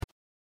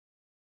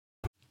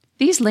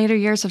These later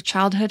years of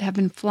childhood have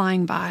been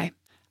flying by.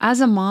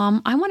 As a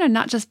mom, I want to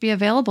not just be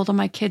available to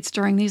my kids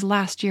during these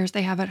last years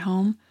they have at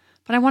home,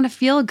 but I want to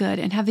feel good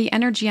and have the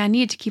energy I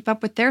need to keep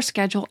up with their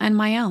schedule and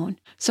my own.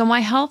 So my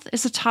health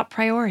is a top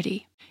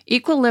priority.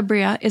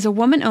 Equilibria is a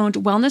woman-owned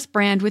wellness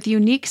brand with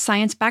unique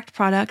science-backed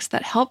products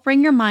that help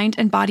bring your mind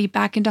and body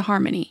back into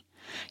harmony.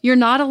 You're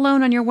not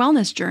alone on your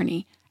wellness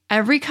journey.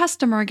 Every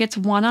customer gets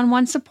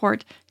one-on-one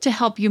support to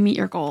help you meet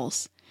your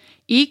goals.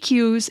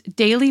 EQ's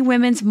Daily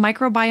Women's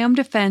Microbiome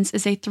Defense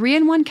is a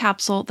 3-in-1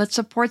 capsule that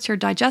supports your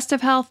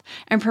digestive health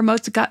and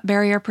promotes gut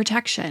barrier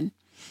protection.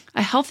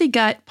 A healthy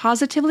gut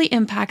positively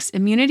impacts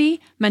immunity,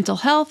 mental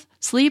health,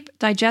 sleep,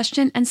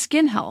 digestion, and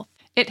skin health.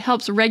 It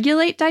helps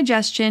regulate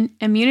digestion,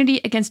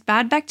 immunity against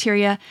bad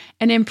bacteria,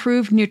 and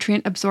improve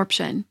nutrient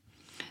absorption.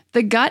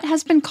 The gut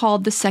has been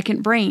called the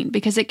second brain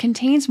because it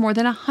contains more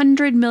than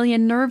 100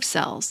 million nerve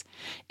cells.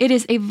 It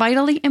is a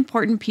vitally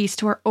important piece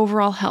to our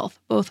overall health,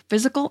 both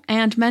physical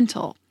and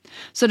mental.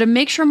 So to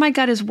make sure my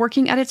gut is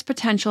working at its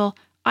potential,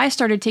 I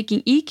started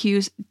taking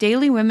EQ's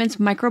Daily Women's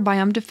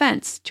Microbiome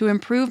Defense to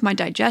improve my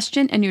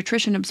digestion and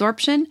nutrition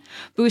absorption,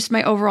 boost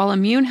my overall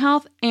immune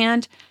health,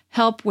 and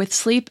help with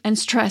sleep and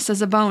stress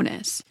as a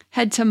bonus.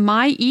 Head to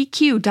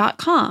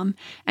myeq.com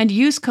and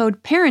use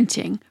code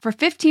PARENTING for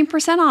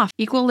 15% off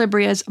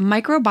Equilibria's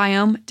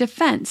Microbiome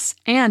Defense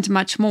and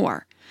much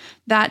more.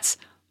 That's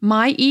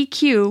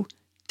myeq.com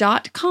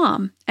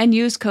and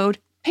use code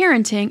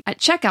PARENTING at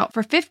checkout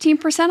for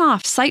 15%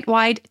 off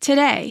site-wide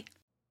today.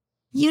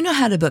 You know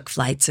how to book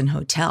flights and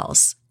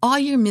hotels. All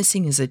you're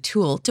missing is a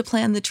tool to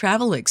plan the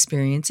travel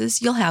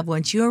experiences you'll have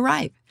once you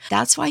arrive.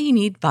 That's why you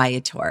need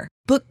Viator.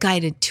 Book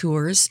guided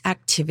tours,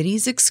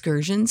 activities,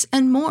 excursions,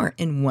 and more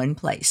in one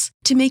place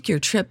to make your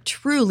trip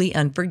truly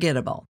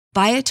unforgettable.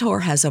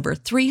 Viator has over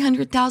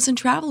 300,000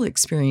 travel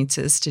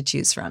experiences to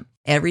choose from.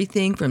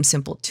 Everything from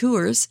simple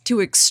tours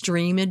to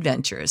extreme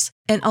adventures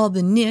and all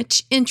the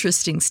niche,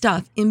 interesting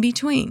stuff in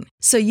between.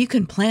 So you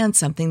can plan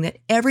something that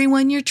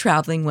everyone you're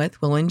traveling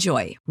with will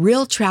enjoy.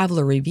 Real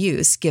traveler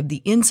reviews give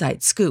the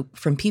inside scoop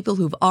from people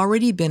who've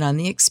already been on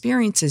the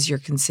experiences you're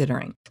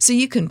considering. So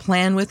you can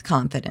plan with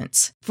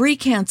confidence. Free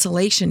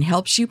cancellation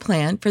helps you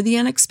plan for the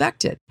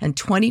unexpected. And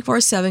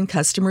 24/7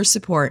 customer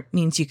support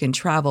means you can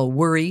travel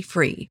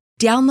worry-free.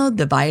 Download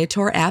the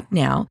Viator app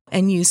now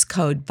and use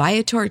code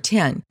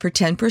Viator10 for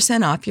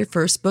 10% off your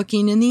first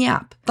booking in the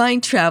app.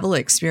 Find travel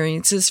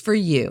experiences for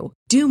you.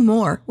 Do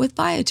more with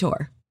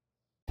Viator.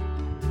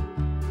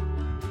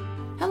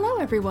 Hello,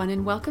 everyone,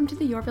 and welcome to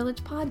the Your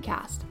Village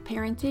podcast,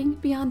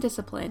 Parenting Beyond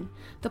Discipline,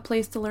 the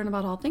place to learn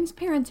about all things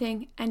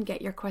parenting and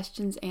get your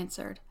questions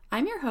answered.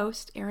 I'm your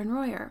host, Erin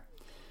Royer.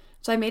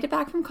 So I made it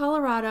back from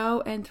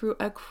Colorado and through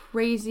a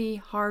crazy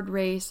hard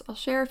race. I'll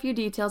share a few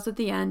details at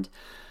the end,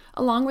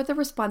 along with a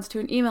response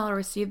to an email I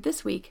received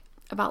this week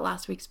about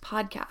last week's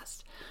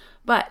podcast.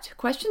 But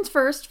questions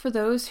first for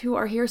those who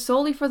are here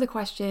solely for the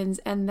questions,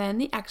 and then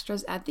the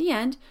extras at the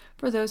end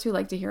for those who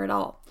like to hear it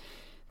all.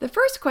 The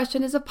first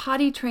question is a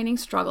potty training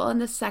struggle, and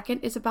the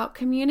second is about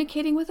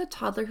communicating with a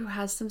toddler who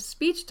has some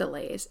speech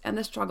delays and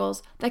the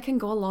struggles that can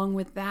go along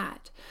with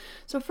that.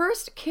 So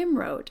first, Kim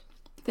wrote,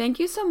 "Thank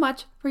you so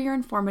much for your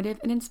informative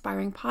and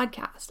inspiring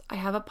podcast. I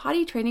have a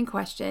potty training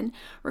question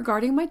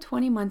regarding my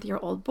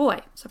 20-month-old boy.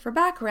 So for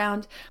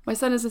background, my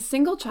son is a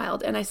single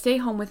child and I stay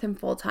home with him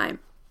full time.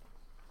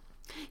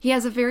 He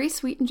has a very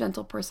sweet and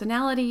gentle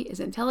personality,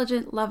 is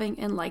intelligent, loving,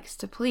 and likes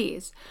to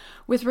please.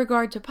 With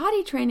regard to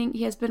potty training,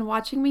 he has been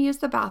watching me use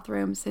the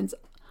bathroom since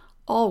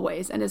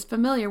always and is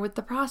familiar with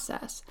the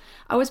process.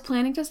 I was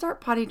planning to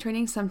start potty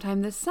training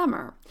sometime this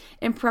summer.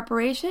 In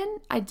preparation,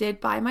 I did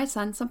buy my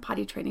son some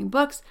potty training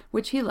books,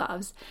 which he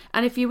loves,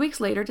 and a few weeks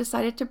later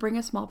decided to bring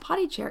a small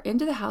potty chair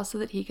into the house so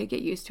that he could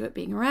get used to it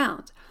being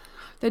around.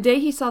 The day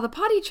he saw the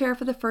potty chair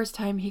for the first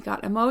time, he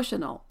got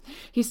emotional.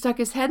 He stuck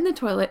his head in the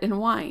toilet and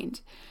whined.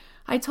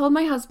 I told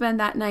my husband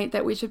that night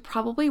that we should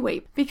probably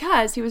wait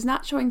because he was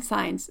not showing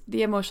signs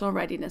the emotional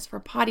readiness for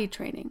potty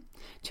training.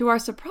 To our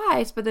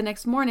surprise, by the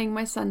next morning,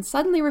 my son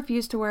suddenly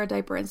refused to wear a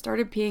diaper and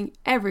started peeing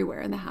everywhere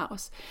in the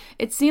house.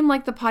 It seemed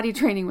like the potty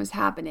training was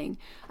happening.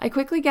 I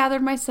quickly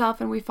gathered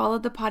myself and we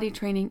followed the potty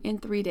training in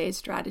 3 days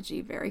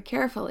strategy very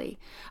carefully.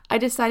 I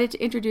decided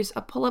to introduce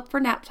a pull-up for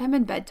nap time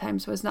and bedtime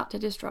so as not to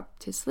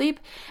disrupt his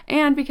sleep,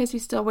 and because he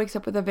still wakes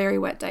up with a very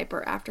wet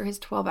diaper after his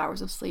 12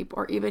 hours of sleep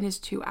or even his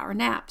 2-hour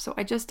nap, so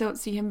I just don't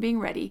see him being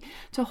ready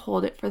to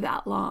hold it for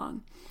that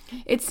long.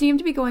 It seemed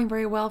to be going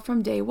very well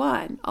from day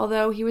one.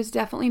 Although he was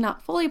definitely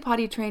not fully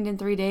potty trained in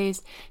 3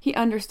 days, he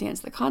understands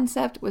the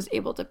concept, was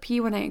able to pee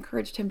when I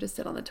encouraged him to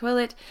sit on the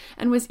toilet,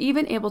 and was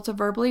even able to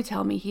verbally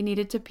tell me he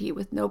needed to pee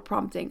with no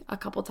prompting a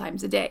couple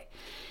times a day.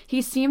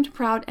 He seemed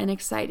proud and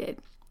excited.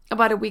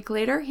 About a week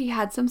later, he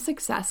had some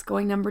success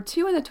going number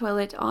 2 in the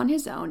toilet on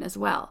his own as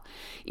well.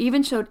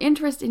 Even showed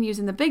interest in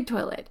using the big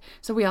toilet,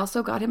 so we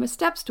also got him a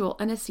step stool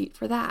and a seat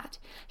for that.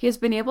 He has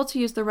been able to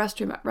use the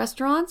restroom at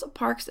restaurants,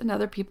 parks, and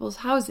other people's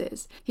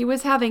houses. He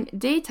was having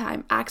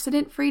daytime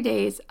accident-free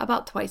days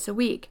about twice a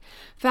week.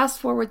 Fast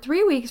forward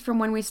 3 weeks from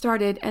when we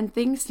started, and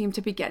things seem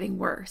to be getting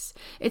worse.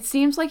 It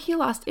seems like he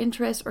lost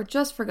interest or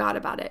just forgot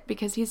about it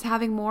because he's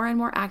having more and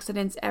more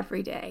accidents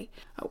every day.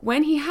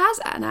 When he has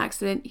an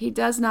accident, he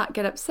does not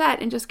get upset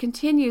and just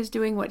continues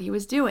doing what he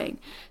was doing.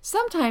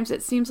 Sometimes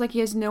it seems like he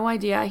has no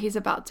idea he's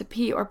about to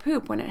pee or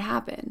poop when it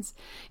happens.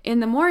 In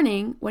the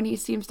morning, when he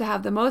seems to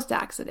have the most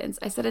accidents,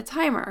 I set a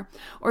timer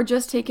or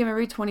just take him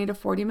every 20 to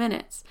 40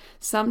 minutes.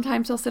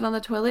 Sometimes he'll sit on the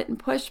toilet and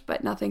push,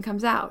 but nothing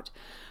comes out.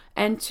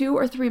 And 2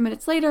 or 3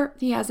 minutes later,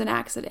 he has an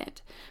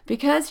accident.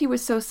 Because he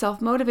was so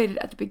self-motivated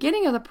at the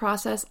beginning of the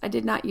process, I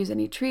did not use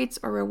any treats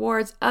or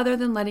rewards other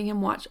than letting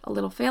him watch a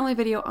little family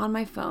video on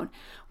my phone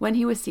when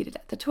he was seated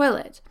at the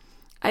toilet.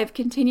 I have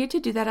continued to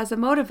do that as a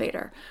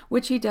motivator,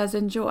 which he does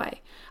enjoy.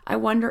 I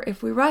wonder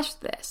if we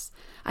rushed this.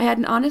 I had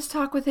an honest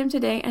talk with him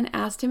today and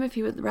asked him if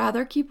he would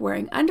rather keep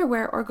wearing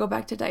underwear or go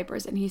back to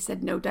diapers, and he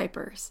said no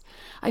diapers.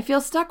 I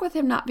feel stuck with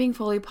him not being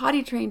fully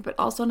potty trained, but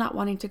also not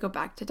wanting to go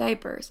back to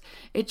diapers.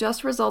 It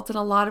just results in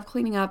a lot of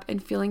cleaning up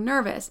and feeling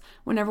nervous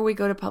whenever we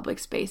go to public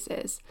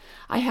spaces.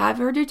 I have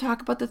heard you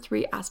talk about the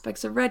 3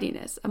 aspects of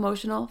readiness: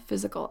 emotional,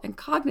 physical, and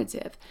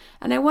cognitive,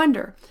 and I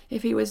wonder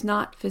if he was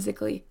not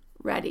physically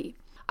ready.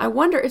 I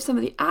wonder if some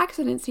of the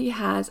accidents he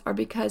has are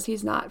because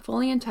he's not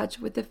fully in touch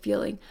with the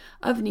feeling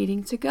of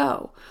needing to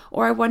go.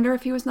 Or I wonder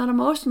if he was not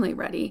emotionally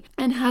ready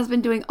and has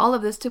been doing all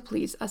of this to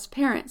please us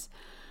parents.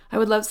 I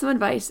would love some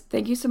advice.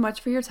 Thank you so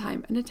much for your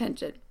time and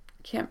attention.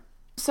 Kim.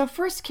 So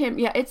first, Kim,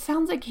 it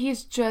sounds like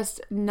he's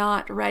just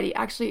not ready,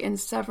 actually, in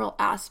several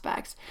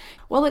aspects.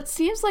 Well, it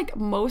seems like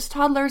most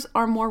toddlers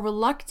are more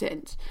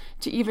reluctant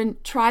to even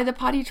try the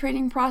potty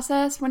training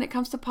process when it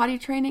comes to potty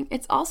training.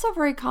 It's also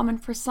very common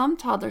for some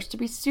toddlers to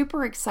be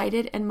super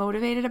excited and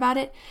motivated about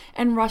it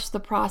and rush the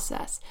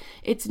process.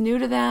 It's new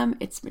to them,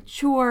 it's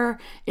mature,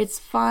 it's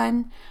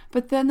fun,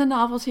 but then the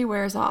novelty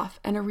wears off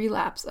and a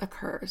relapse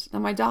occurs. Now,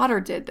 my daughter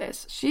did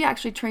this. She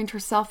actually trained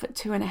herself at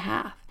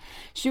 2.5.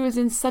 She was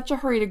in such a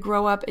hurry to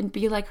grow up and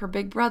be like her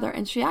big brother,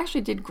 and she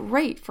actually did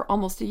great for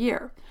almost a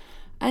year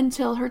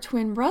until her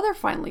twin brother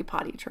finally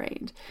potty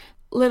trained.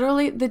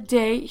 Literally, the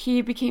day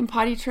he became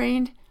potty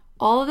trained,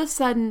 all of a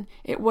sudden,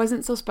 it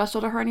wasn't so special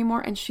to her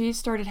anymore, and she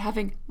started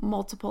having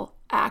multiple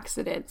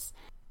accidents.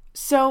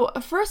 So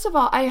first of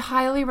all, I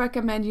highly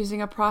recommend using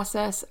a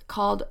process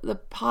called the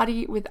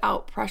Potty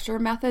Without Pressure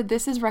method.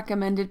 This is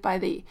recommended by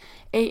the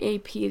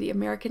AAP, the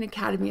American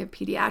Academy of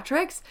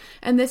Pediatrics,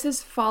 and this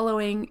is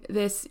following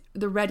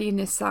the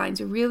readiness signs.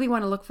 You really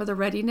want to look for the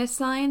readiness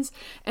signs,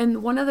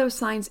 and one of those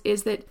signs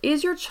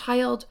is your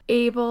child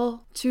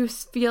able to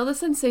feel the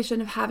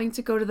sensation of having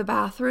to go to the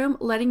bathroom,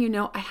 letting you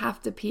know, I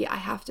have to pee, I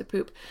have to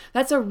poop.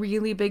 That's a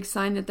really big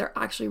sign that they're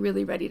actually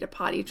really ready to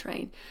potty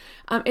train.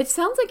 It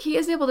sounds like he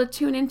is able to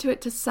tune into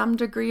it to some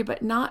degree,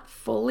 but not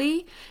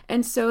fully.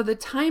 And so the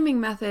timing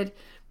method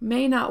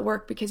may not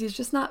work because he's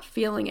just not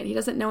feeling it. He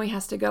doesn't know he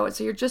has to go. And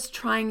so you're just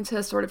trying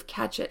to sort of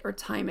catch it or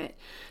time it.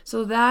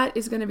 So that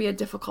is going to be a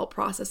difficult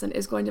process and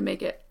is going to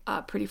make it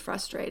pretty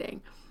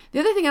frustrating. The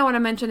other thing I want to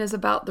mention is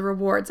about the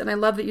rewards, and I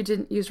love that you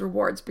didn't use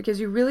rewards because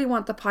you really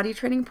want the potty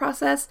training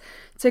process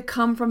to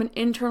come from an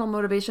internal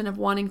motivation of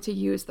wanting to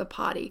use the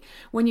potty.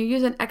 When you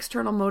use an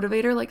external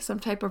motivator, like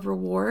some type of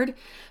reward,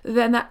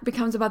 then that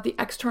becomes about the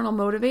external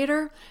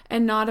motivator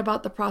and not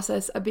about the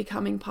process of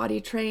becoming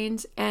potty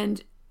trained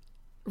and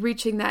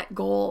reaching that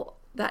goal,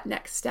 that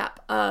next step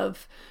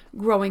of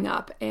growing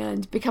up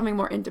and becoming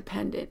more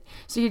independent.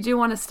 So you do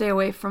want to stay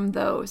away from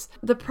those.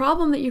 The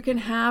problem that you can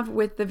have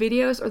with the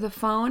videos or the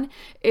phone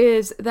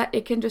is that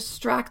it can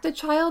distract the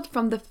child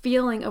from the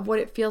feeling of what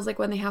it feels like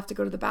when they have to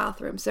go to the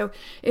bathroom. So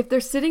if they're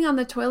sitting on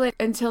the toilet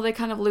until they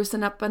kind of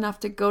loosen up enough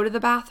to go to the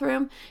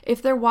bathroom, if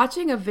they're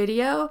watching a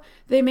video,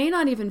 they may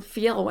not even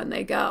feel when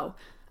they go.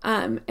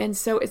 And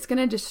so it's going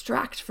to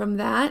distract from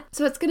that.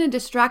 So it's going to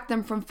distract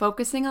them from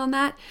focusing on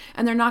that,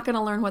 and they're not going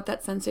to learn what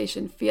that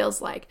sensation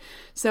feels like.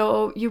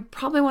 So you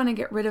probably want to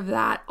get rid of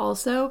that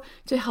also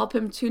to help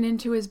him tune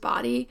into his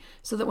body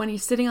so that when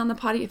he's sitting on the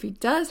potty, if he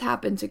does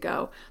happen to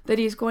go, that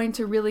he's going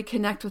to really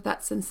connect with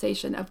that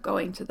sensation of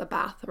going to the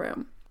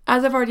bathroom.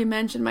 As I've already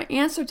mentioned, my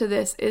answer to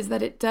this is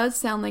that it does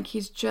sound like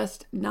he's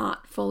just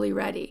not fully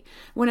ready.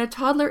 When a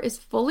toddler is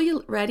fully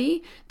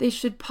ready, they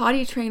should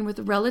potty train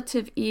with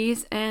relative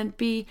ease and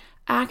be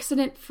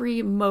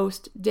accident-free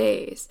most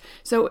days.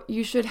 So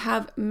you should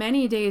have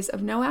many days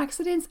of no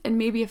accidents and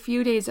maybe a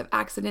few days of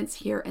accidents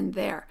here and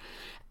there.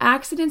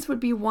 Accidents would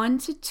be 1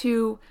 to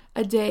 2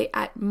 a day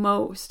at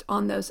most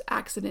on those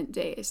accident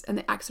days. And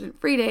the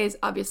accident-free days,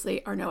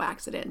 obviously, are no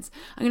accidents.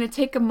 I'm going to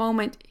take a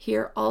moment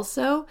here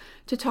also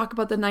to talk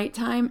about the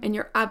nighttime. And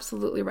you're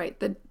absolutely right.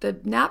 The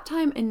nap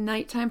time and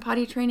nighttime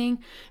potty training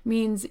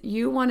means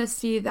you want to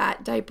see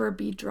that diaper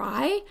be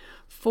dry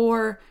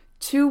for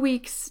 2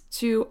 weeks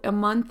to a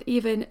month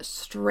even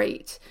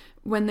straight.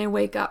 when they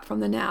wake up from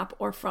the nap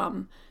or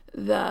from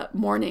the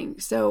morning.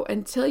 So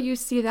until you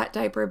see that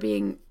diaper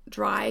being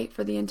dry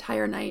for the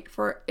entire night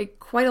for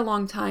quite a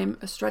long time,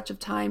 a stretch of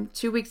time,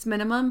 2 weeks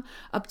minimum,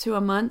 up to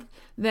a month,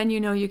 then you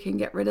know you can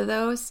get rid of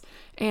those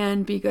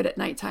and be good at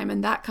nighttime.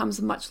 And that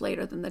comes much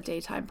later than the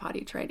daytime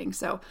potty training.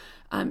 So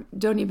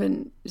no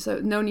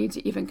need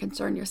to even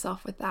concern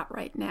yourself with that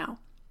right now.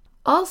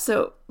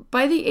 Also,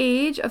 by the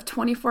age of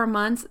 24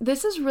 months,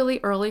 this is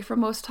really early for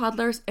most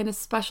toddlers and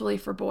especially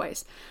for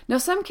boys. Now,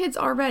 some kids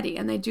are ready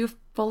and they do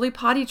fully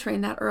potty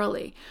train that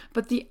early,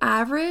 but the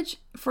average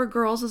for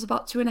girls is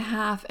about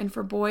 2.5, and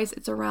for boys,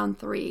 it's around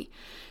 3.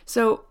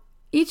 So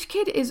each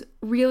kid is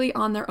really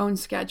on their own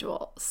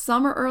schedule.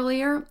 Some are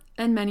earlier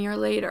and many are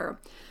later.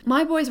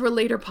 My boys were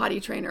later potty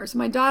trainers.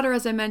 My daughter,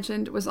 as I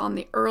mentioned, was on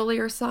the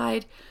earlier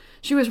side.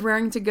 She was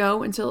raring to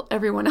go until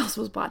everyone else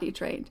was potty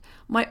trained.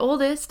 My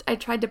oldest, I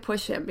tried to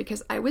push him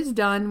because I was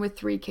done with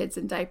 3 kids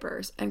in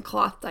diapers, and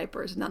cloth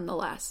diapers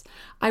nonetheless.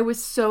 I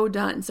was so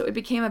done, so it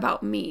became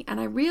about me.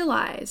 And I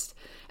realized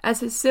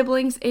as his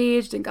siblings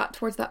aged and got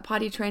towards that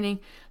potty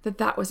training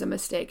that was a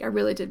mistake. I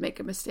really did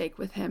make a mistake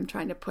with him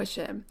trying to push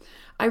him.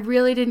 I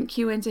really didn't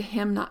cue into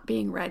him not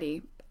being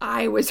ready.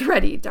 I was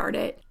ready, darn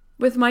it.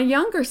 With my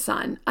younger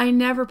son, I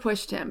never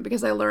pushed him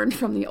because I learned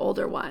from the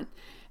older one.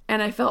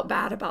 And I felt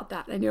bad about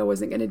that. I knew I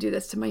wasn't going to do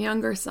this to my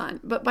younger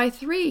son. But by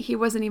 3, he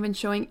wasn't even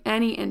showing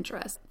any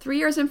interest. 3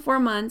 years and 4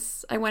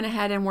 months, I went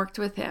ahead and worked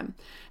with him.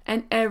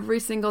 And every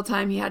single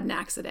time he had an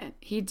accident.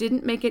 He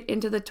didn't make it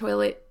into the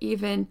toilet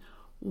even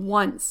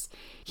once.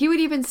 He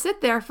would even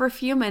sit there for a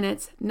few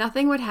minutes.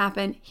 Nothing would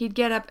happen. He'd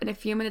get up, and a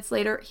few minutes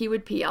later, he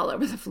would pee all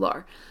over the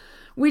floor.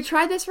 We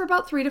tried this for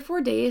about 3 to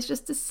 4 days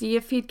just to see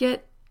if he'd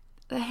get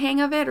the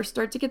hang of it or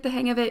start to get the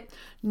hang of it.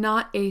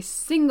 Not a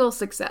single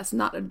success,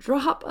 not a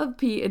drop of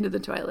pee into the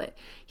toilet.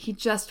 He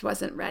just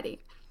wasn't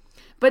ready.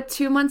 But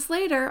 2 months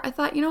later, I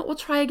thought, we'll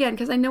try again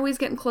because I know he's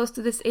getting close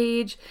to this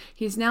age.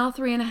 He's now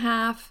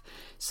 3.5,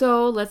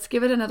 so let's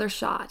give it another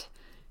shot.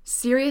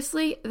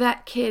 Seriously,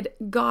 that kid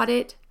got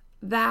it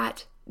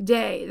that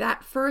day.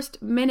 That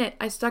first minute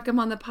I stuck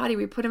him on the potty,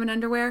 we put him in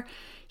underwear.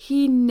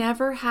 He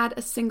never had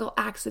a single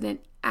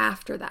accident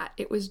after that.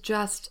 It was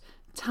just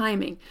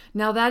timing.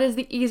 Now that is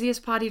the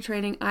easiest potty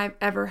training I've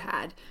ever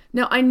had.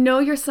 Now I know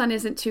your son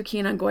isn't too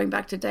keen on going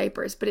back to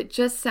diapers, but it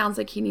just sounds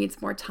like he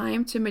needs more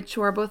time to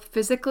mature both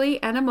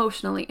physically and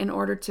emotionally in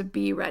order to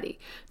be ready,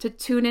 to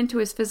tune into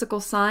his physical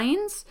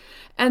signs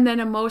and then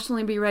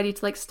emotionally be ready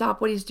to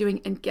stop what he's doing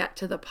and get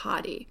to the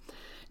potty.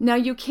 Now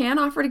you can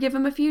offer to give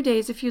him a few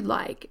days if you'd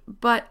like,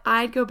 but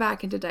I'd go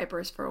back into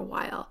diapers for a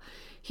while.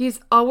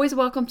 He's always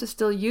welcome to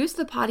still use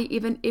the potty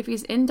even if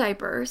he's in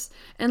diapers,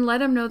 and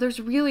let him know there's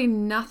really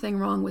nothing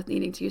wrong with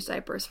needing to use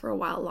diapers for a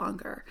while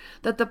longer.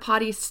 That the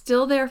potty's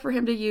still there for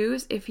him to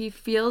use. If he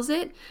feels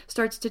it,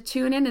 starts to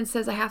tune in and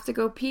says, I have to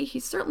go pee,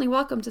 he's certainly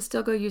welcome to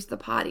still go use the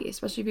potty,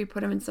 especially if you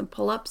put him in some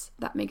pull-ups.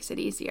 That makes it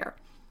easier.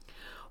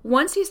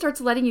 Once he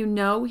starts letting you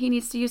know he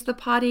needs to use the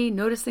potty,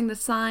 noticing the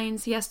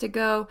signs he has to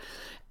go,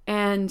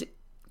 and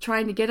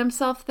trying to get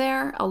himself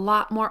there a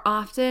lot more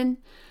often,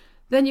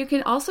 then you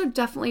can also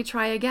definitely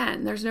try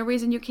again. There's no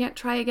reason you can't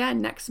try again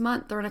next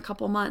month or in a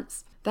couple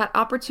months. That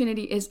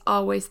opportunity is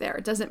always there.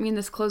 It doesn't mean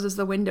this closes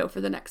the window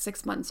for the next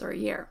 6 months or a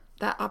year.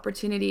 That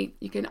opportunity,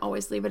 you can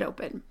always leave it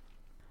open.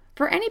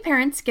 For any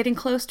parents getting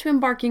close to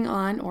embarking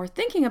on or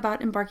thinking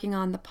about embarking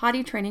on the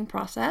potty training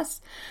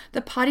process,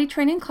 the potty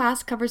training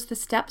class covers the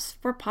steps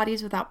for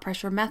potties without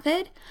pressure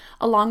method,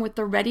 along with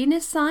the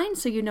readiness sign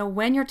so you know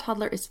when your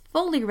toddler is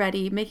fully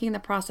ready, making the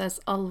process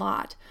a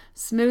lot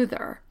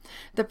smoother.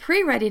 The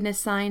pre-readiness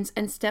signs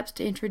and steps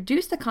to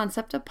introduce the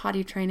concept of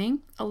potty training,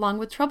 along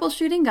with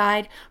troubleshooting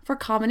guide for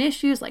common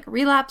issues like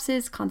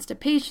relapses,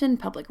 constipation,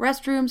 public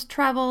restrooms,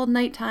 travel,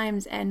 night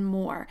times, and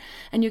more.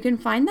 And you can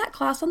find that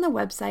class on the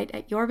website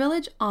at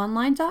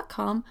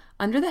yourvillageonline.com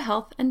under the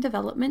Health and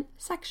Development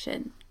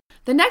section.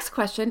 The next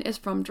question is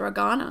from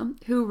Dragana,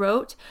 who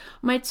wrote,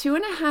 my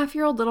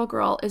 2.5-year-old little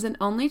girl is an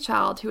only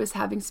child who is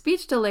having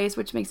speech delays,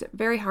 which makes it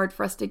very hard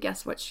for us to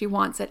guess what she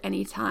wants at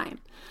any time.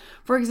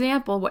 For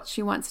example, what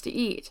she wants to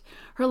eat.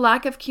 Her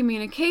lack of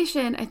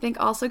communication, I think,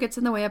 also gets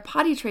in the way of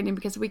potty training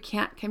because we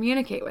can't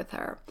communicate with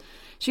her.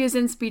 She is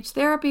in speech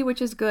therapy,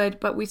 which is good,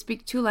 but we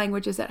speak 2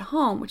 languages at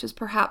home, which is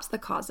perhaps the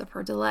cause of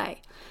her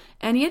delay.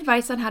 Any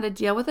advice on how to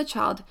deal with a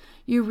child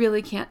you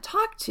really can't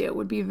talk to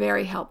would be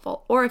very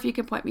helpful. Or if you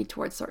can point me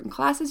towards certain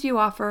classes you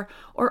offer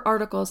or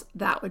articles,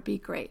 that would be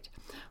great.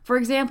 For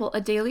example,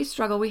 a daily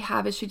struggle we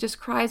have is she just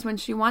cries when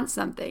she wants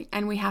something,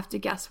 and we have to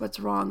guess what's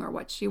wrong or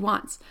what she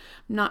wants.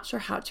 I'm not sure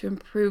how to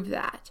improve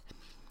that.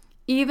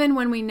 Even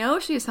when we know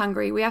she's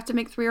hungry, we have to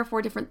make 3 or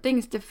 4 different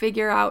things to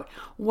figure out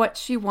what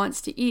she wants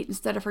to eat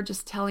instead of her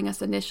just telling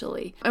us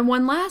initially. And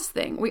one last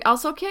thing, we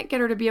also can't get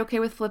her to be okay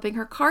with flipping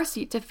her car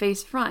seat to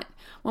face front.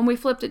 When we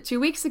flipped it 2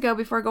 weeks ago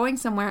before going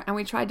somewhere and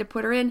we tried to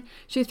put her in,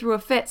 she threw a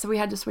fit, so we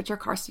had to switch her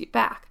car seat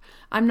back.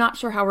 I'm not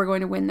sure how we're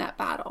going to win that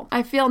battle.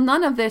 I feel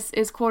none of this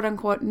is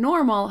quote-unquote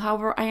normal.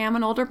 However, I am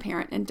an older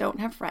parent and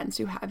don't have friends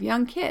who have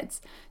young kids.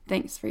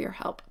 Thanks for your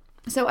help.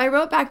 So I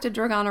wrote back to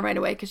Dragana right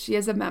away because she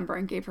is a member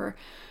and gave her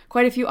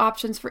quite a few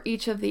options for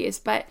each of these.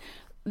 But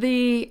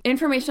the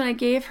information I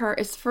gave her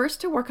is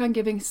first to work on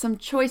giving some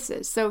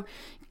choices. So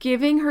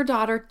giving her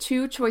daughter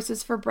 2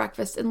 choices for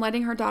breakfast and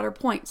letting her daughter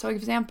point. So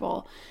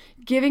example,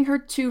 giving her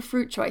 2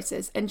 fruit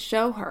choices and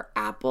show her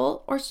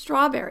apple or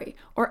strawberry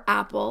or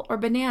apple or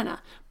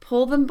banana.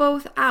 Pull them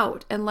both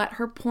out and let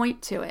her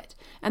point to it.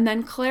 And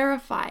then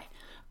clarify.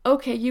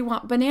 Okay, you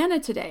want banana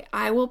today.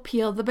 I will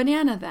peel the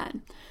banana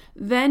then.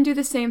 Then do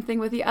the same thing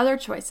with the other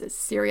choices,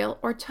 cereal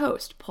or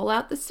toast. Pull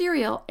out the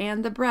cereal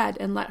and the bread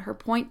and let her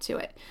point to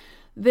it.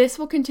 This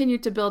will continue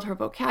to build her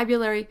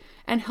vocabulary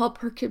and help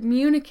her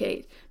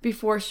communicate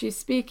before she's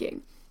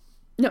speaking.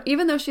 Now,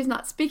 even though she's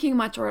not speaking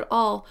much or at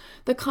all,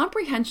 the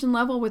comprehension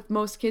level with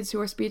most kids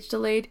who are speech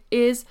delayed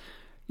is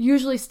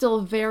usually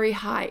still very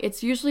high.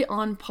 It's usually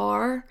on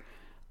par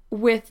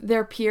with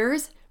their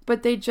peers,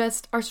 but they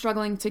just are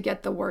struggling to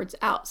get the words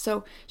out.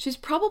 So she's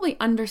probably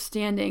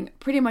understanding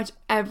pretty much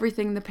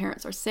everything the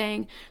parents are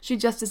saying. She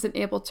just isn't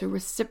able to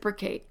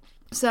reciprocate.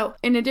 So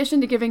in addition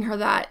to giving her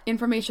that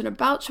information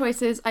about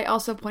choices, I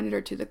also pointed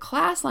her to the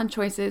class on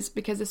choices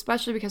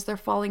especially because they're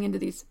falling into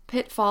these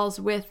pitfalls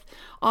with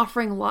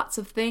offering lots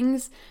of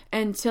things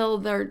until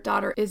their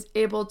daughter is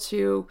able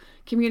to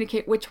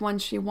communicate which one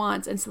she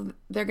wants. And so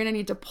they're going to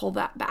need to pull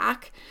that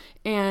back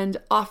and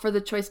offer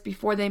the choice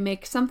before they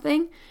make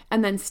something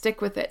and then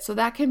stick with it. So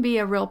that can be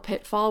a real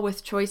pitfall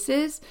with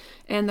choices.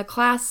 And the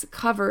class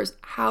covers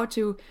how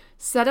to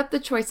set up the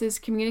choices,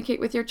 communicate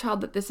with your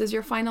child that this is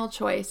your final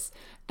choice,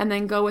 and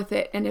then go with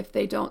it. And if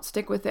they don't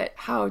stick with it,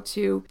 how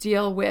to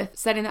deal with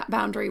setting that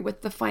boundary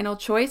with the final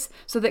choice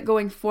so that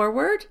going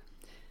forward,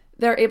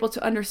 they're able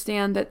to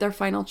understand that their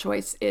final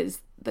choice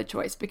is the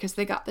choice because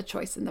they got the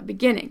choice in the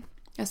beginning.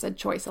 I said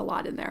choice a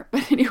lot in there,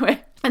 but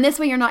anyway. And this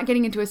way you're not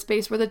getting into a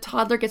space where the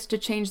toddler gets to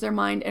change their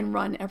mind and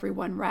run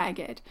everyone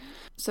ragged.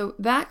 So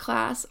that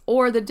class,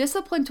 or the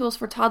Discipline Tools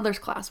for Toddlers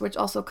class, which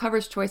also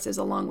covers choices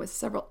along with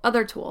several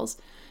other tools,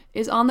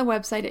 is on the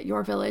website at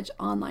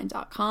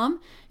yourvillageonline.com.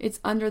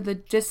 It's under the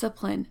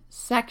discipline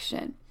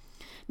section.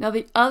 Now,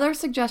 the other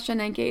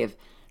suggestion I gave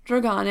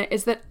Dragana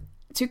is that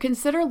to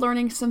consider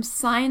learning some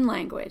sign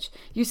language.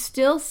 You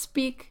still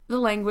speak the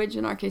language,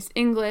 in our case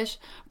English,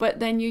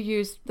 but then you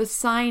use the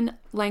sign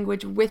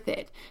language with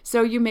it.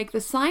 So you make the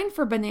sign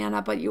for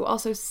banana, but you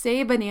also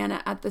say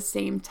banana at the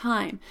same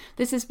time.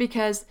 This is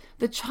because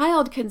the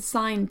child can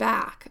sign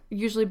back,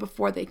 usually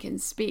before they can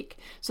speak.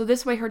 So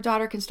this way her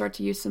daughter can start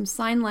to use some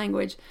sign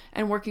language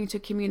and working to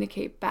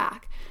communicate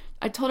back.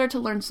 I told her to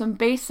learn some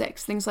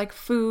basics, things like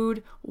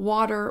food,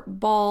 water,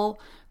 ball,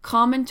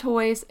 common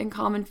toys, and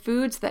common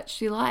foods that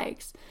she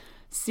likes.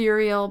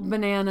 Cereal,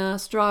 banana,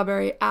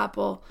 strawberry,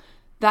 apple,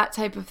 that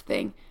type of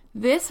thing.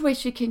 This way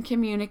she can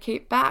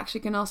communicate back. She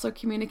can also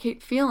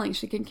communicate feelings.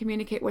 She can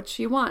communicate what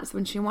she wants,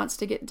 when she wants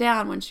to get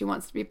down, when she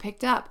wants to be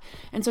picked up.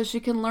 And so she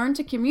can learn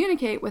to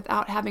communicate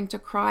without having to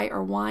cry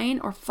or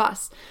whine or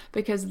fuss,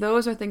 because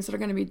those are things that are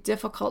going to be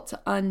difficult to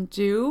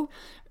undo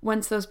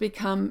once those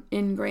become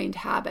ingrained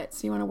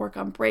habits. You want to work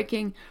on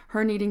breaking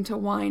her needing to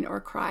whine or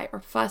cry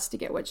or fuss to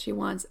get what she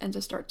wants and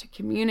to start to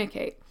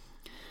communicate.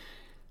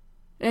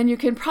 And you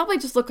can probably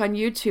just look on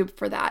YouTube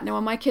for that. Now,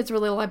 when my kids were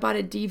little, I bought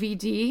a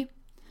DVD,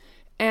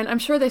 and I'm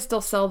sure they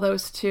still sell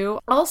those too.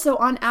 Also,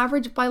 on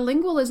average,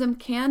 bilingualism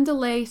can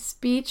delay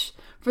speech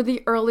for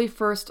the early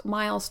first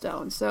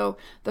milestone. So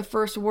the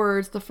first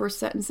words, the first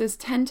sentences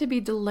tend to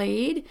be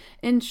delayed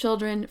in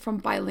children from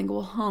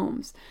bilingual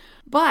homes.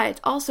 But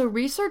also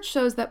research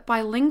shows that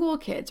bilingual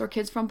kids or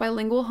kids from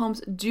bilingual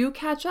homes do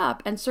catch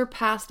up and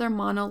surpass their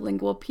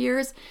monolingual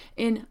peers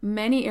in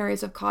many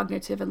areas of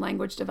cognitive and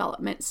language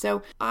development.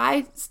 So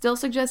I still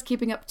suggest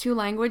keeping up 2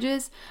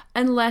 languages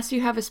unless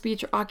you have a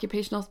speech or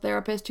occupational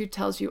therapist who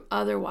tells you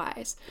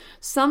otherwise.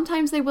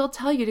 Sometimes they will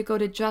tell you to go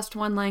to just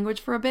 1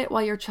 language for a bit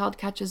while your child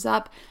catches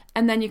up,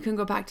 and then you can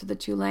go back to the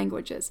 2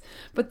 languages.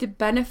 But the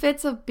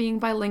benefits of being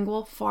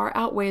bilingual far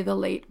outweigh the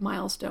late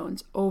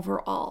milestones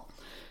overall.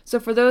 So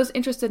for those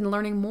interested in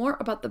learning more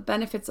about the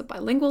benefits of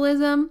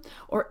bilingualism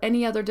or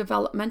any other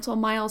developmental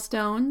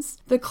milestones,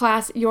 the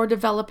class Your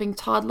Developing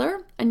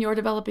Toddler and Your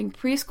Developing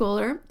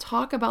Preschooler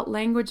talk about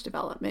language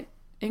development,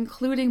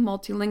 including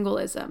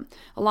multilingualism,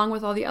 along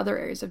with all the other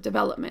areas of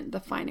development, the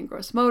fine and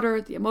gross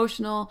motor, the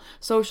emotional,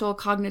 social,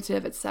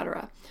 cognitive,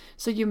 etc.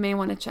 So you may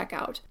want to check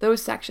out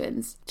those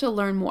sections to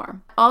learn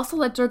more. Also,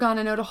 let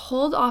Dragana know to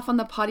hold off on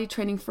the potty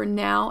training for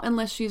now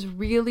unless she's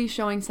really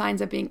showing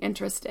signs of being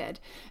interested,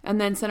 and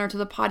then send her to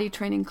the potty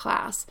training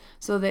class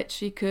so that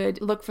she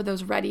could look for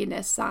those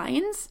readiness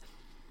signs.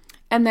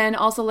 And then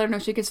also let her know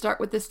she could start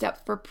with the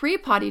steps for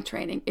pre-potty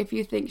training if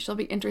you think she'll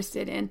be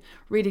interested in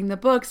reading the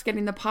books,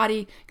 getting the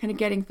potty, kind of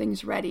getting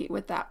things ready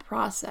with that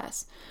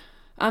process.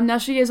 Now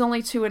she is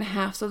only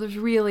 2.5, so there's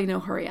really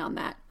no hurry on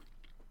that.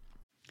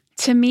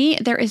 To me,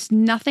 there is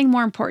nothing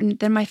more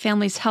important than my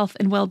family's health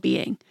and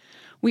well-being.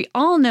 We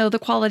all know the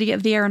quality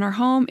of the air in our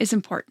home is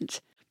important.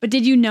 But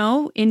did you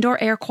know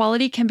indoor air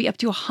quality can be up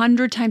to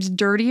 100 times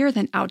dirtier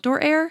than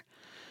outdoor air?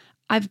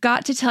 I've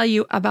got to tell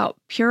you about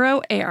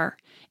Puro Air.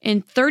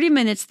 In 30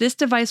 minutes, this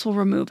device will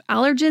remove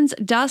allergens,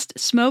 dust,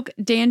 smoke,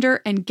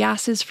 dander, and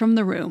gases from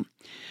the room.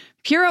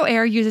 Puro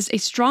Air uses a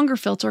stronger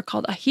filter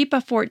called a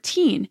HEPA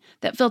 14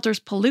 that filters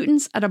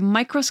pollutants at a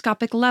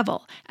microscopic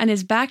level and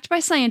is backed by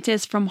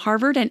scientists from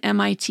Harvard and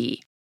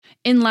MIT.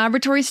 In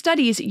laboratory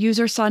studies,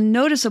 users saw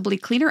noticeably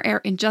cleaner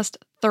air in just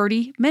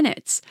 30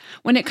 minutes.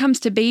 When it comes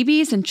to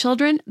babies and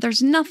children,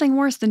 there's nothing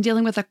worse than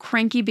dealing with a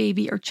cranky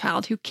baby or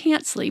child who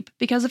can't sleep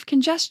because of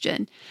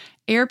congestion.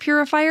 Air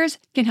purifiers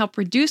can help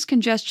reduce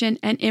congestion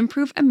and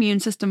improve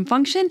immune system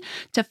function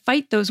to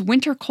fight those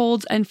winter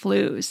colds and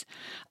flus.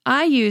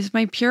 I use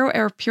my Puro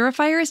Air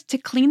purifiers to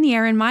clean the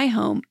air in my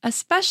home,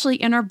 especially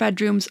in our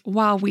bedrooms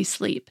while we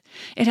sleep.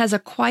 It has a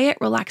quiet,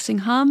 relaxing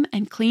hum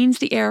and cleans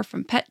the air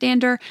from pet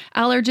dander,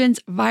 allergens,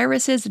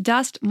 viruses,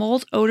 dust,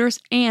 mold,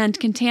 odors, and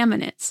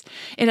contaminants.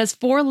 It has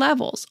 4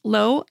 levels: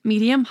 low,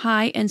 medium,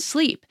 high, and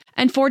sleep,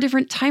 and 4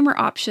 different timer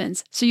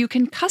options, so you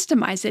can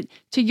customize it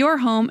to your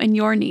home and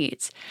your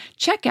needs.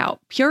 Check out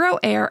Puro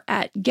Air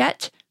at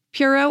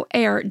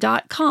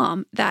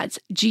getpuroair.com. That's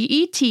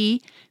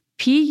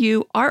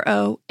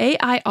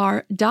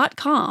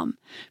GETPUROAIR.com.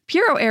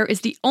 Puro Air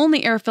is the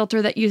only air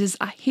filter that uses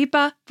a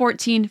HEPA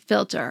 14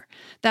 filter.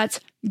 That's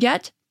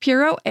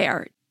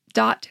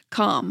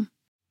getpuroair.com.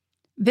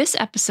 This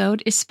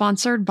episode is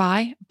sponsored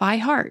by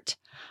ByHeart.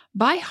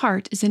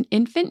 ByHeart is an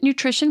infant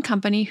nutrition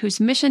company whose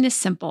mission is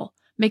simple: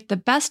 make the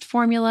best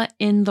formula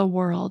in the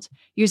world.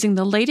 Using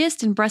the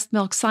latest in breast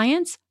milk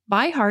science,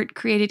 ByHeart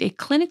created a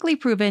clinically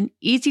proven,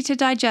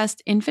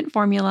 easy-to-digest infant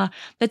formula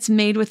that's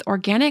made with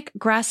organic,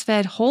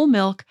 grass-fed whole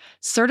milk,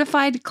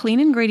 certified clean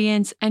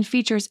ingredients, and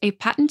features a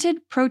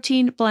patented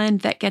protein blend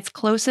that gets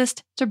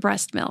closest to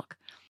breast milk.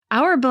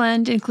 Our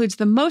blend includes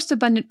the most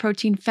abundant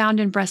protein found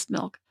in breast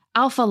milk,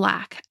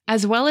 alpha-lac,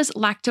 as well as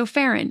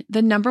lactoferrin,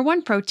 the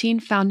 #1 protein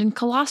found in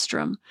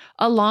colostrum,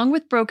 along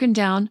with broken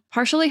down,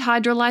 partially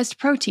hydrolyzed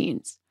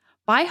proteins.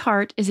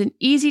 ByHeart is an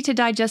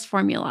easy-to-digest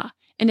formula.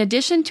 In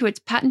addition to its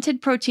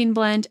patented protein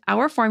blend,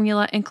 our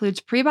formula includes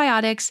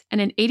prebiotics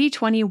and an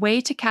 80-20 whey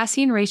to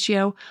casein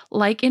ratio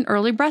like in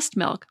early breast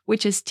milk,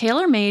 which is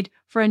tailor-made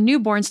for a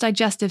newborn's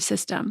digestive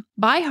system.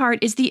 ByHeart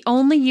is the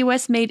only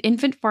U.S.-made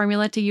infant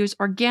formula to use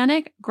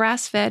organic,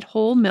 grass-fed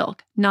whole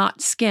milk,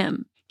 not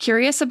skim.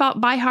 Curious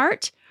about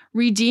ByHeart?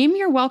 Redeem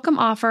your welcome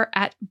offer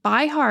at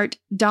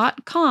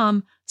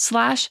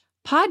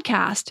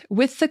byheart.com/podcast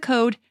with the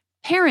code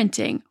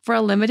PARENTING for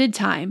a limited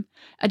time.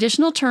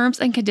 Additional terms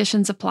and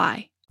conditions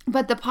apply.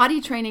 But the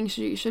potty training,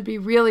 she should be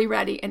really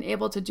ready and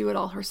able to do it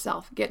all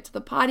herself. Get to the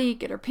potty,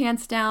 get her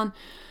pants down.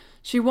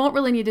 She won't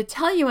really need to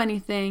tell you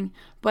anything,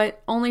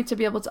 but only to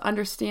be able to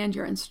understand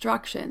your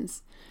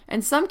instructions.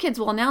 And some kids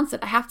will announce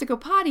it: I have to go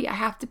potty, I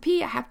have to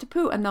pee, I have to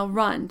poo, and they'll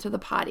run to the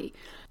potty.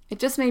 It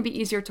just may be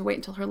easier to wait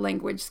until her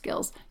language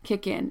skills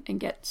kick in and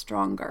get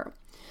stronger.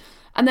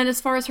 And then as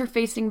far as her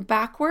facing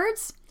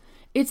backwards,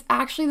 it's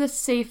actually the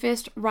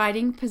safest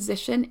riding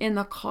position in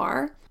the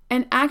car.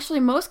 And actually,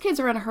 most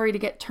kids are in a hurry to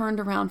get turned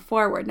around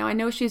forward. Now, I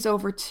know she's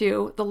over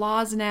 2. The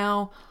laws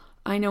now,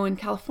 I know in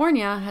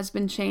California, has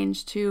been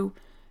changed to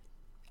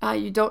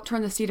you don't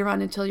turn the seat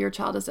around until your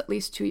child is at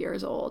least 2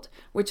 years old,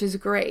 which is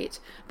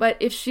great. But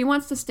if she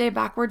wants to stay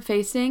backward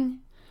facing,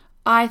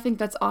 I think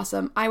that's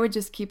awesome. I would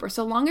just keep her.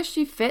 So long as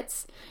she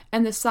fits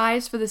and the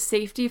size for the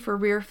safety for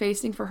rear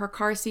facing for her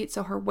car seat,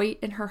 so her weight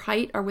and her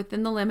height are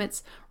within the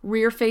limits,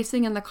 rear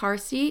facing in the car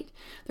seat,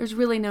 there's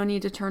really no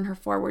need to turn her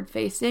forward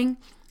facing.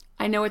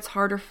 I know it's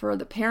harder for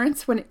the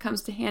parents when it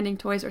comes to handing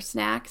toys or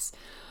snacks,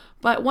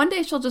 but one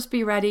day she'll just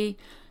be ready,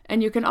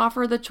 and you can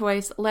offer her the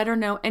choice. Let her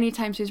know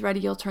anytime she's ready,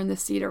 you'll turn the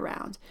seat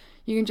around.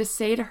 You can just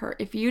say to her,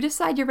 if you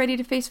decide you're ready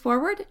to face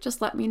forward, just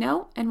let me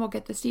know and we'll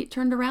get the seat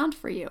turned around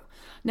for you.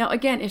 Now,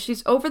 again, if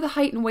she's over the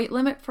height and weight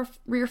limit for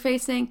rear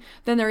facing,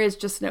 then there is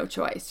just no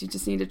choice. You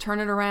just need to turn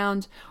it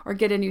around or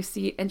get a new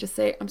seat and just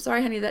say, I'm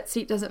sorry, honey, that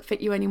seat doesn't fit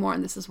you anymore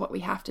and this is what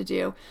we have to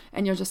do.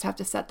 And you'll just have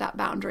to set that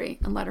boundary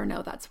and let her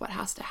know that's what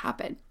has to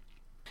happen.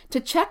 To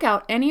check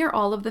out any or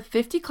all of the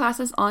 50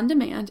 classes on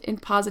demand in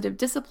positive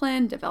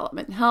discipline,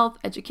 development and health,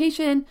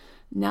 education,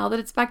 now that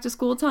it's back to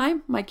school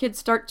time, my kids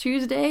start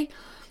Tuesday.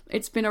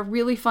 It's been a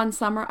really fun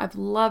summer. I've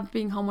loved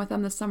being home with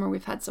them this summer.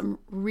 We've had some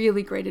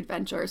really great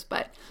adventures,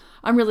 but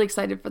I'm really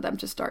excited for them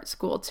to start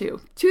school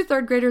too. 2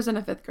 third graders and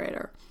a 5th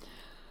grader.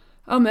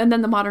 And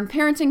then the modern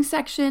parenting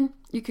section,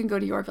 you can go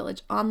to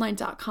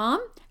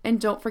yourvillageonline.com and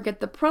don't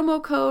forget the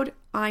promo code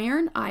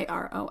IRON,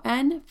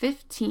 IRON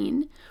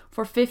 15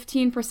 for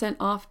 15%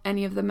 off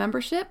any of the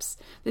memberships.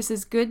 This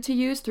is good to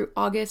use through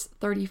August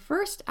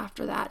 31st.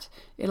 After that,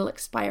 it'll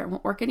expire and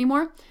won't work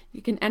anymore.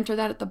 You can enter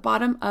that at the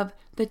bottom of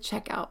the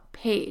checkout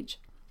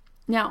page.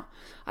 Now,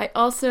 I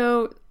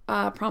also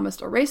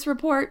promised a race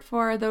report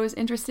for those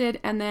interested,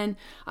 and then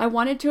I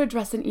wanted to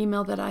address an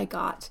email that I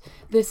got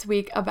this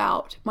week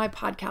about my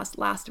podcast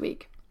last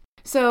week.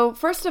 So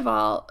first of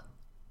all,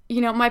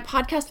 my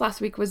podcast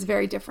last week was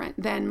very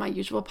different than my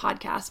usual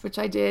podcast, which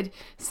I did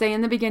say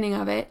in the beginning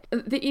of it.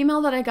 The email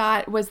that I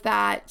got was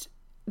that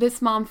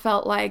this mom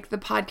felt like the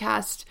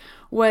podcast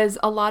was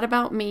a lot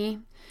about me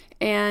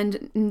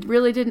and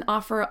really didn't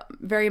offer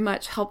very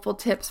much helpful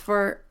tips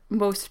for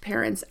most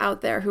parents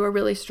out there who are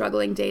really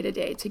struggling day to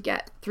day to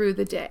get through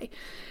the day.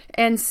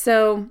 And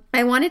so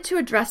I wanted to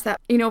address that,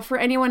 for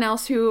anyone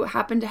else who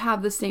happened to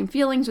have the same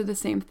feelings or the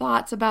same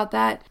thoughts about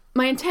that.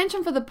 My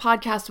intention for the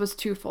podcast was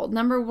twofold.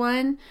 Number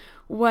one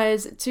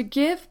was to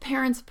give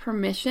parents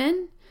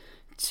permission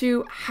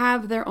to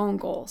have their own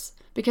goals,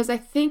 because I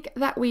think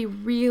that we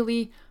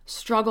really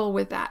struggle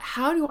with that.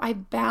 How do I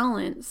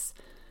balance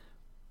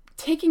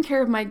taking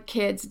care of my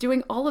kids,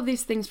 doing all of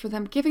these things for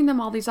them, giving them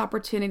all these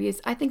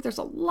opportunities? I think there's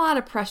a lot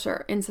of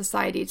pressure in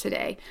society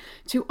today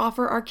to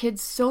offer our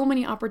kids so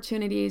many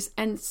opportunities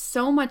and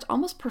so much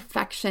almost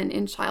perfection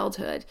in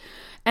childhood.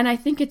 And I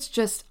think it's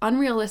just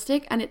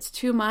unrealistic and it's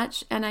too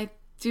much. And I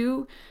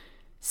do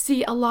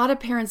see a lot of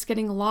parents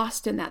getting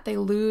lost in that. They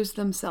lose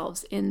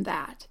themselves in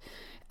that.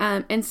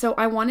 And so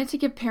I wanted to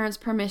give parents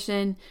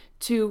permission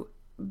to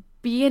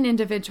be an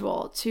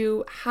individual,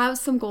 to have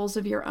some goals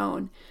of your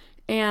own,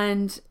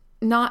 and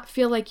not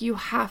feel like you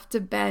have to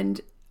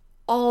bend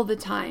all the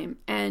time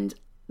and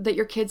that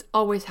your kids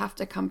always have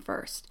to come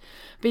first.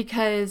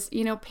 Because,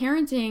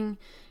 parenting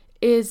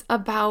is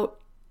about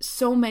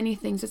so many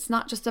things. It's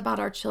not just about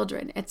our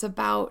children. It's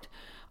about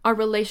our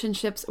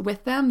relationships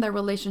with them, their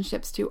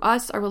relationships to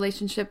us, our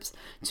relationships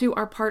to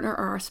our partner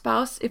or our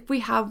spouse, if we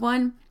have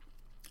one,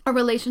 our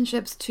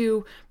relationships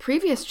to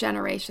previous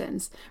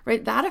generations,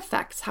 right? That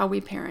affects how we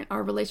parent.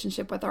 Our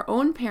relationship with our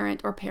own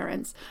parent or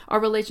parents, our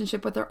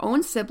relationship with our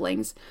own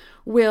siblings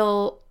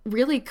will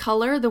really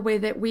color the way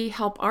that we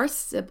help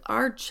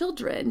our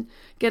children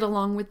get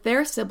along with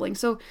their siblings.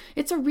 So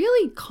it's a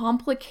really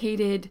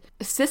complicated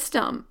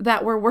system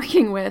that we're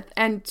working with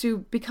and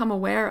to become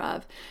aware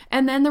of.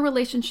 And then the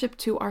relationship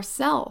to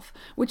ourself,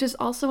 which is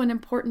also an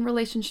important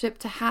relationship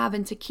to have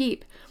and to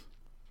keep.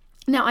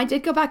 Now, I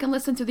did go back and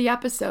listen to the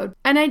episode,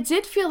 and I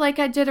did feel like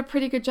I did a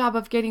pretty good job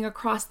of getting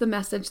across the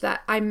message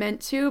that I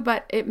meant to,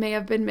 but it may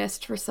have been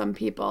missed for some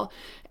people.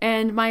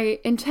 And my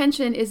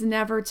intention is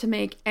never to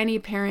make any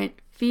parent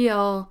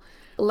feel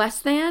less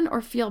than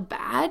or feel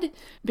bad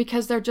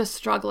because they're just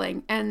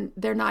struggling and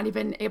they're not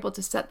even able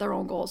to set their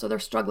own goals, or they're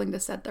struggling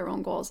to set their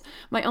own goals.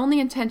 My only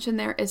intention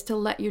there is to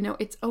let you know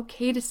it's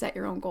okay to set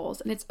your own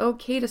goals, and it's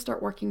okay to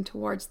start working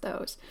towards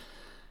those.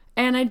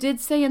 And I did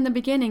say in the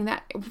beginning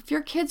that if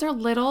your kids are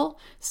little,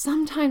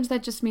 sometimes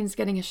that just means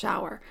getting a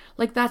shower.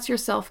 Like, that's your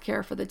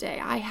self-care for the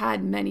day. I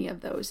had many of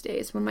those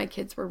days when my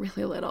kids were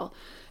really little.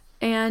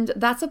 And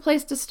that's a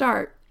place to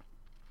start.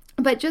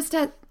 But just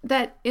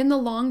that in the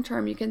long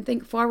term, you can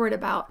think forward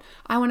about,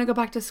 I want to go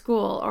back to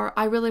school, or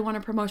I really want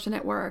a promotion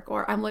at work,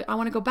 or I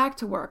want to go back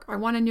to work, or I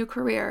want a new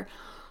career.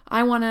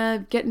 I want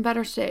to get in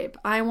better shape.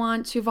 I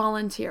want to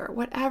volunteer.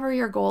 Whatever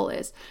your goal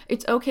is,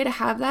 it's okay to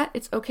have that.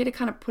 It's okay to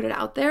kind of put it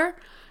out there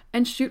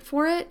and shoot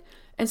for it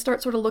and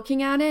start sort of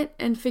looking at it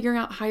and figuring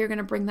out how you're going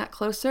to bring that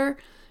closer,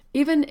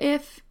 even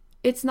if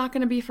it's not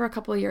going to be for a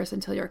couple of years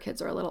until your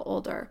kids are a little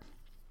older.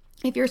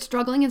 If you're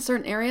struggling in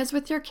certain areas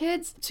with your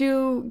kids,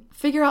 to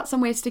figure out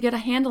some ways to get a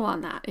handle on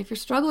that. If you're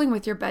struggling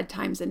with your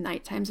bedtimes and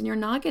night times and you're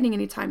not getting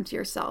any time to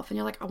yourself and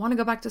you're like, I want to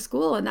go back to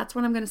school and that's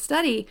when I'm going to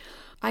study,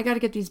 I got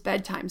to get these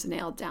bedtimes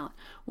nailed down.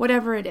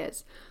 Whatever it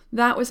is.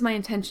 That was my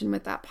intention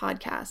with that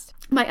podcast.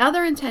 My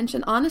other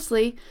intention,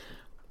 honestly,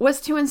 was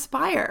to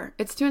inspire.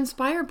 It's to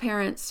inspire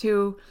parents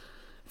who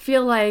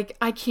feel like,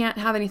 I can't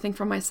have anything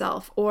for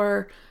myself,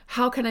 or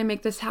how can I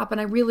make this happen?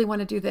 I really want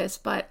to do this,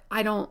 but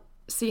I don't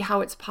see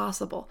how it's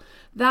possible.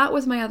 That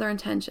was my other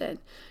intention.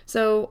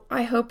 So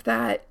I hope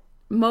that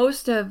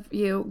most of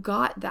you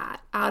got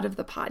that out of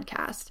the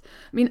podcast.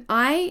 I mean,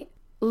 I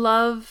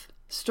love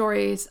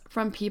stories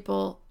from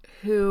people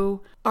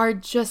who are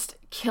just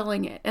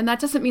killing it. And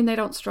that doesn't mean they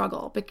don't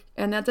struggle.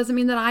 And that doesn't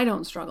mean that I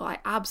don't struggle. I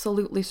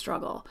absolutely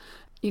struggle.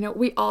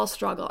 We all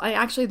struggle.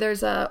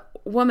 There's a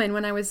woman,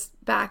 when I was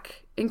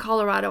back in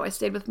Colorado, I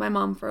stayed with my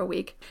mom for a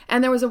week,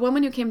 and there was a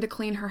woman who came to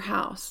clean her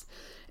house.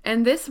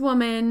 And this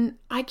woman,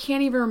 I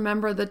can't even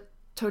remember the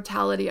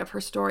totality of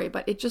her story,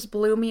 but it just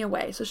blew me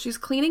away. So she's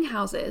cleaning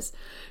houses.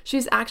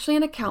 She's actually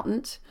an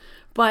accountant,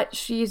 but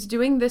she's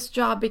doing this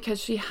job because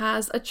she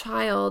has a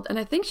child, and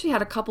I think she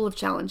had a couple of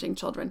challenging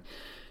children.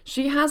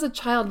 She has a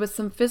child with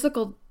some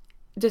physical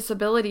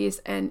disabilities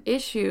and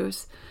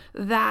issues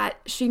that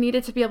she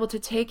needed to be able to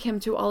take him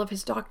to all of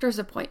his doctor's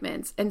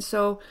appointments. And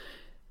so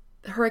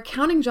her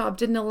accounting job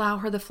didn't allow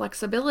her the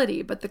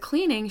flexibility, but the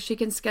cleaning, she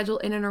can schedule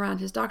in and around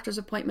his doctor's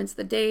appointments,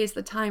 the days,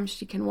 the times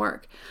she can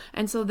work.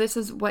 And so this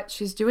is what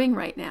she's doing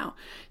right now.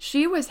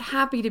 She was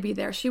happy to be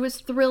there. She was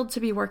thrilled to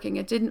be working.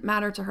 It didn't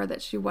matter to her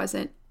that she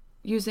wasn't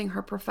using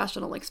her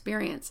professional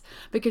experience,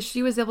 because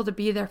she was able to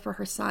be there for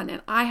her son.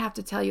 And I have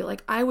to tell you,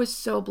 I was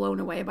so blown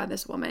away by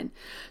this woman.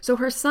 So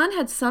her son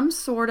had some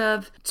sort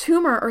of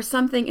tumor or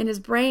something in his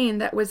brain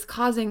that was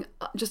causing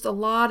just a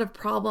lot of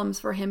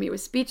problems for him. He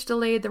was speech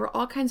delayed. There were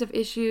all kinds of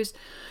issues.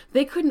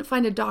 They couldn't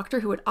find a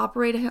doctor who would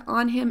operate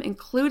on him,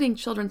 including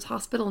Children's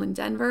Hospital in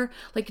Denver.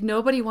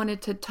 Nobody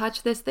wanted to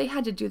touch this. They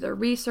had to do their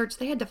research.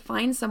 They had to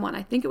find someone,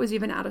 I think it was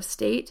even out of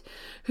state,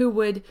 who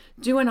would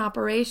do an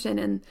operation.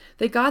 And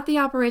they got the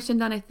operation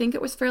operation done. I think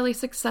it was fairly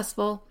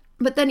successful.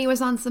 But then he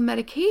was on some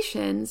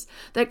medications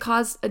that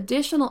caused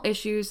additional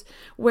issues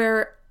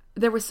where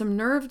there was some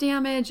nerve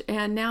damage,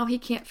 and now he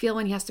can't feel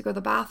when he has to go to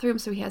the bathroom.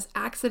 So he has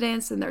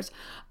accidents, and there's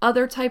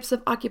other types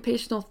of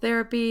occupational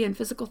therapy and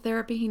physical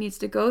therapy he needs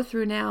to go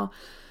through now.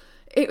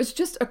 It was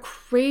just a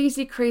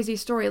crazy, crazy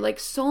story. Like,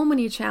 so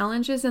many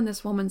challenges in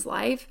this woman's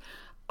life.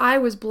 I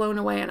was blown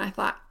away, and I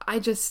thought,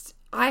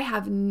 I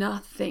have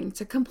nothing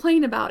to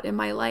complain about in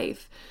my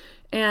life.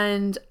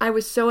 And I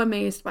was so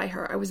amazed by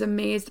her. I was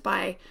amazed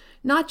by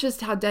not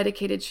just how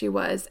dedicated she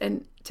was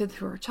and to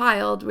her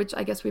child, which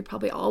I guess we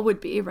probably all would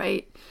be,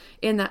 right?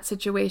 In that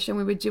situation,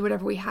 we would do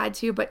whatever we had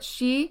to, but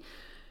she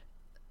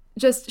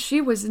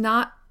was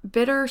not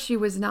bitter. She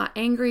was not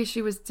angry.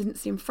 Didn't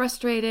seem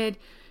frustrated.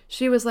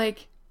 She was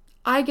like,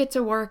 I get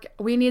to work.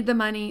 We need the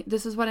money.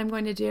 This is what I'm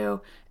going to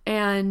do.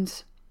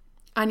 And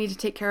I need to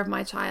take care of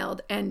my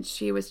child. And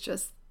she was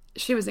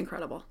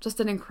incredible. Just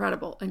an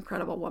incredible,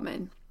 incredible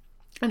woman.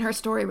 And her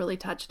story really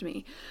touched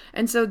me.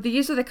 And so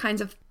these are the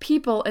kinds of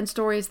people and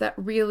stories that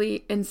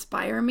really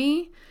inspire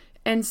me.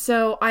 And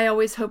so I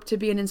always hope to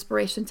be an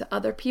inspiration to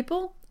other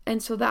people.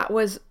 And so that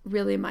was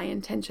really my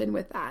intention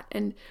with that.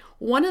 And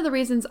one of the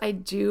reasons I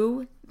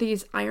do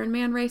these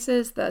Ironman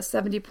races, the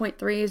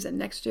 70.3s and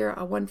next year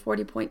a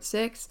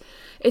 140.6,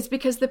 is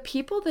because the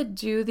people that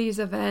do these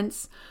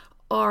events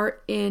are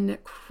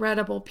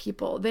incredible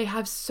people. They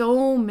have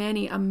so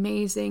many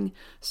amazing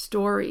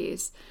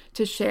stories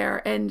to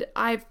share. And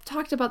I've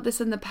talked about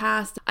this in the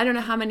past. I don't know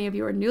how many of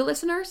you are new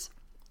listeners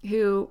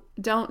who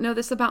don't know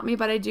this about me,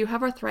 but I do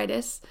have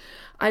arthritis.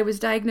 I was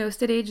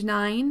diagnosed at age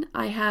 9.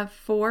 I have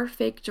 4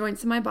 fake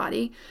joints in my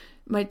body,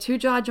 my 2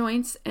 jaw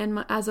joints,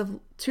 and as of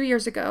 2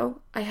 years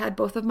ago, I had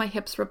both of my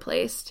hips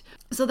replaced.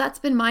 So that's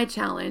been my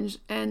challenge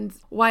and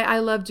why I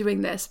love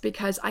doing this,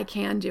 because I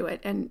can do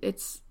it. And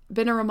it's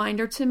been a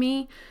reminder to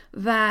me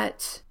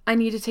that I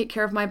need to take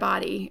care of my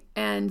body,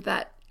 and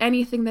that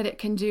anything that it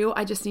can do,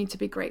 I just need to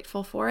be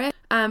grateful for it.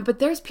 But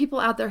there's people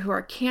out there who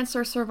are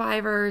cancer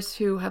survivors,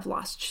 who have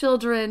lost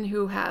children,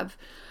 who have,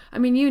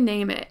 you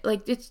name it.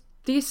 Like,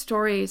 these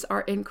stories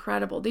are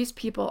incredible. These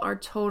people are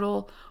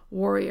total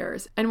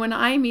warriors. And when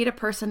I meet a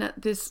person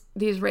at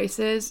these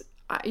races,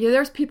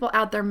 there's people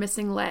out there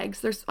missing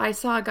legs. I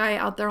saw a guy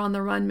out there on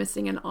the run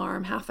missing an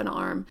arm, half an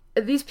arm.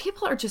 These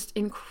people are just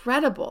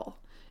incredible.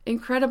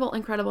 Incredible,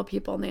 incredible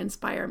people, and they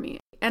inspire me.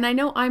 And I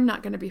know I'm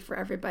not going to be for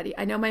everybody.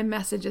 I know my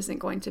message isn't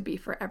going to be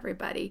for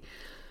everybody.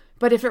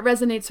 But if it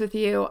resonates with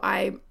you,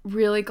 I'm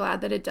really glad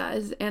that it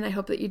does. And I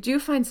hope that you do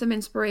find some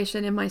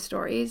inspiration in my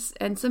stories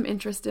and some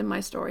interest in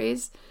my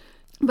stories.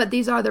 But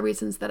these are the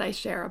reasons that I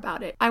share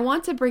about it. I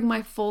want to bring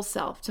my full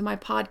self to my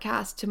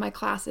podcast, to my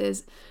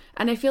classes.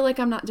 And I feel like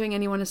I'm not doing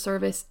anyone a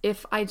service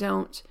if I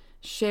don't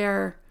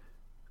share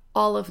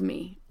all of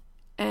me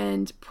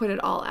and put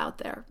it all out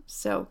there.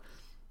 So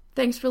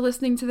thanks for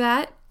listening to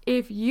that.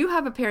 If you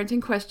have a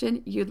parenting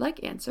question you'd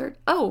like answered,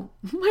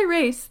 my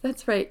race,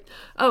 that's right.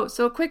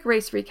 So a quick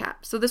race recap.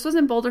 So this was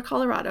in Boulder,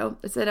 Colorado.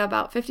 It's at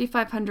about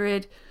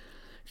 5,500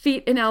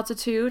 feet in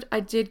altitude. I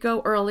did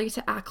go early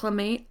to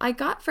acclimate. I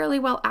got fairly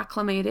well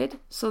acclimated,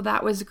 so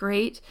that was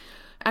great.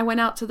 I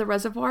went out to the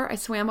reservoir. I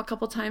swam a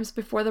couple times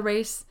before the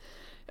race.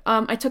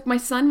 I took my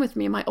son with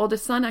me. My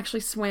oldest son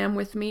actually swam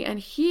with me, and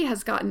he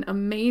has gotten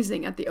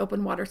amazing at the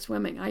open water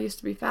swimming. I used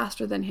to be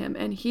faster than him,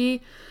 and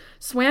he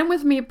swam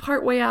with me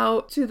partway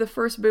out to the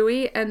first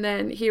buoy, and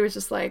then he was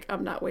just like,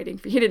 I'm not waiting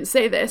for you. He didn't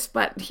say this,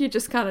 but he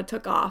just kind of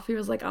took off. He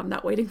was like, I'm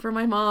not waiting for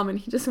my mom, and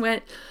he just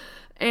went.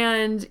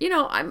 And,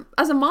 I'm,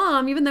 as a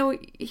mom, even though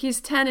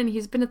he's 10 and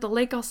he's been at the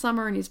lake all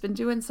summer and he's been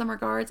doing summer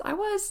guards, I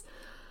was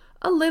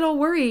a little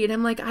worried.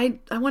 I'm like, I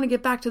want to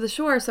get back to the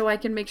shore so I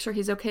can make sure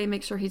he's okay,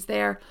 make sure he's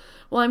there.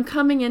 Well, I'm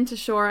coming into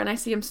shore and I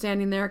see him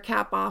standing there,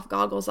 cap off,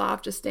 goggles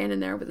off, just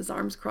standing there with his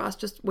arms crossed,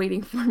 just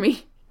waiting for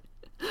me.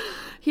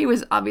 He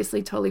was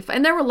obviously totally fine.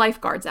 And there were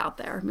lifeguards out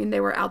there. They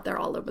were out there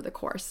all over the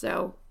course.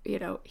 So,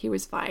 he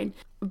was fine.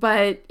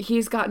 But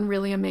he's gotten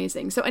really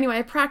amazing. So anyway,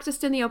 I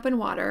practiced in the open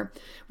water.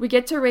 We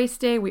get to race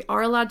day. We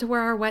are allowed to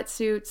wear our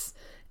wetsuits.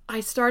 I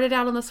started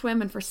out on the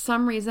swim, and for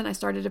some reason I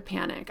started to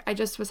panic. I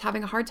just was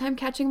having a hard time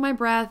catching my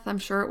breath. I'm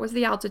sure it was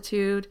the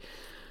altitude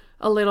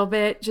a little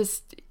bit.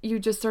 You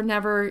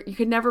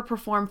could never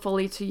perform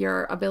fully to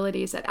your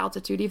abilities at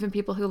altitude, even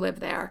people who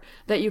live there,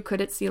 that you could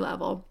at sea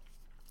level,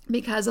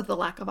 because of the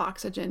lack of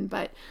oxygen.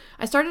 But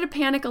I started to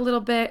panic a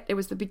little bit. It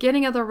was the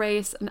beginning of the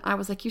race, and I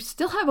was like, you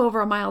still have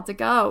over a mile to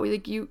go.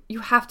 Like, you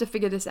have to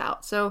figure this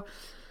out. So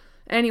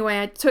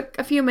anyway, I took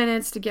a few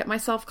minutes to get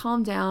myself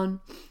calmed down,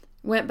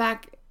 went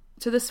back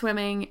to the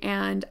swimming,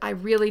 and I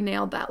really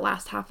nailed that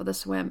last half of the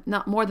swim.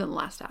 Not more than the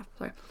last half,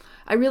 sorry.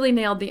 I really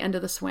nailed the end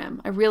of the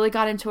swim. I really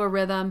got into a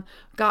rhythm,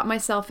 got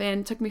myself in.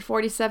 It took me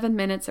 47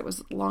 minutes. It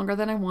was longer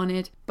than I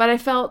wanted, but I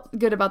felt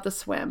good about the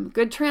swim.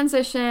 Good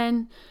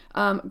transition,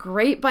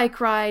 great bike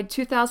ride,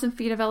 2,000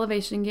 feet of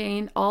elevation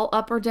gain, all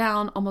up or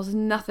down, almost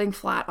nothing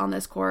flat on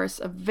this course.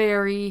 A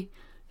very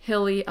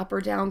hilly up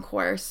or down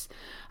course.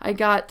 I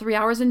got 3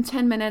 hours and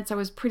 10 minutes. I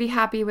was pretty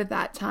happy with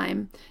that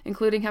time,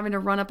 including having to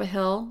run up a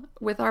hill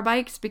with our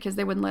bikes because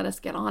they wouldn't let us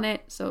get on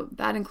it. So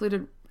that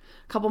included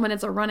a couple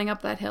minutes of running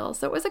up that hill.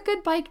 So it was a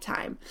good bike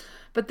time.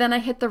 But then I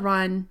hit the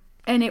run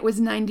and it was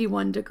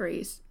 91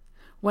 degrees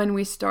when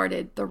I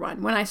started the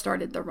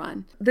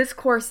run. This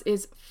course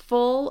is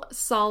full,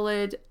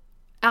 solid,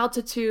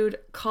 altitude,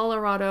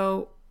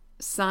 Colorado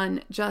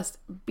sun just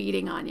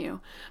beating on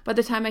you. By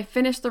the time I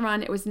finished the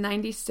run, it was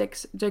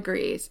 96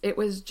 degrees. It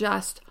was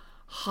just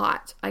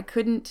hot. I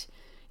couldn't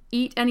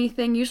eat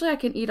anything. Usually I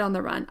can eat on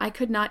the run. I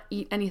could not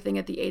eat anything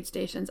at the aid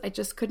stations. I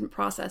just couldn't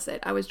process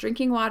it. I was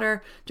drinking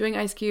water, doing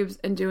ice cubes,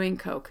 and doing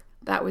Coke.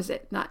 That was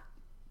it. Not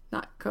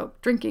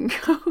Coke, drinking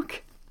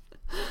Coke.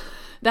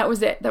 That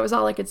was it. That was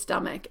all I could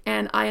stomach.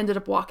 And I ended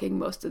up walking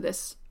most of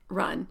this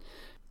run.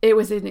 It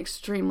was an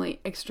extremely,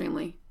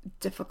 extremely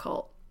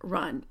difficult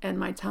run, and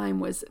my time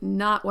was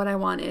not what I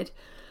wanted.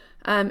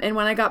 And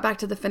when I got back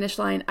to the finish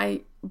line,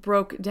 I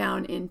broke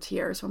down in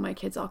tears when my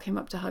kids all came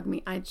up to hug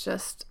me. I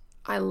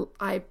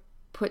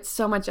put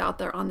so much out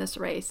there on this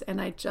race, and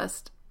it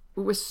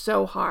was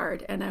so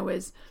hard. And I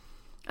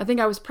think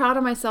I was proud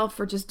of myself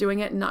for just doing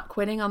it and not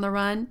quitting on the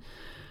run.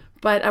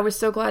 But I was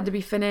so glad to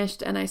be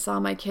finished, and I saw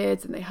my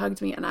kids and they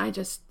hugged me, and I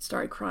just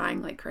started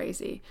crying like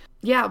crazy.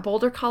 Yeah,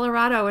 Boulder,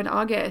 Colorado in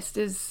August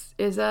is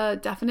a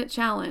definite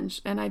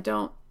challenge, and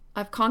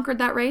I've conquered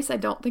that race. I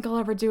don't think I'll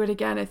ever do it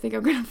again. I think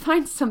I'm going to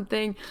find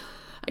something.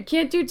 I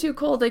can't do too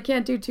cold. I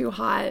can't do too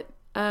hot.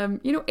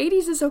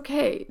 80s is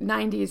okay.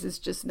 90s is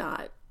just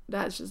not.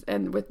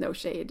 And with no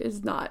shade,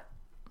 is not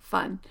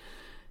fun.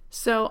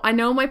 So I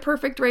know my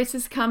perfect race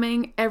is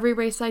coming. Every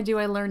race I do,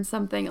 I learn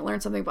something. I learn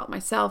something about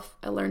myself.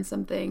 I learn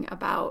something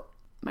about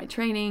my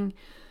training.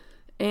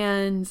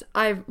 And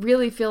I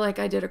really feel like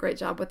I did a great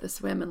job with the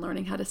swim and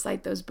learning how to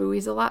sight those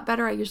buoys a lot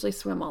better. I usually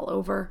swim all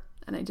over,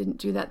 and I didn't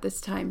do that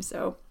this time.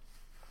 So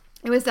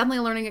it was definitely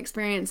a learning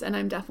experience, and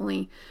I'm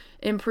definitely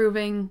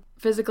improving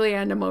physically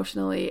and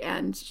emotionally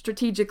and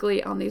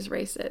strategically on these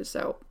races.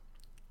 So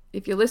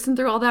if you listen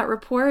through all that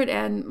report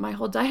and my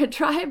whole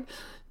diatribe,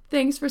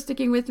 thanks for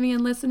sticking with me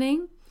and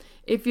listening.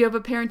 If you have a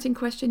parenting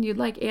question you'd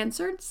like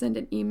answered, send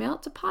an email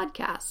to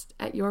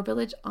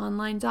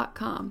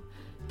podcast@yourvillageonline.com.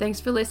 Thanks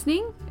for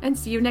listening, and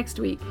see you next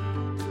week.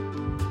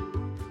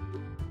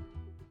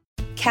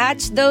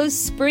 Catch those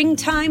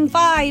springtime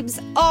vibes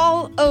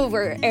all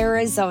over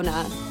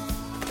Arizona.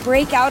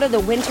 Break out of the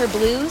winter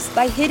blues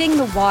by hitting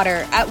the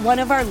water at one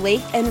of our lake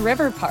and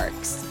river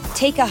parks.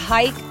 Take a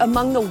hike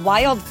among the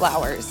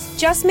wildflowers.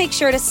 Just make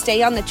sure to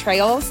stay on the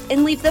trails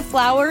and leave the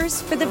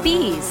flowers for the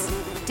bees.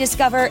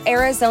 Discover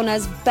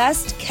Arizona's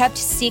best kept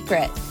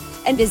secret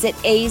and visit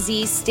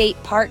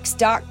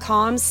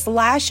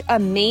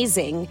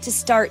azstateparks.com/amazing to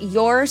start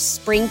your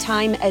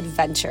springtime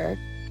adventure.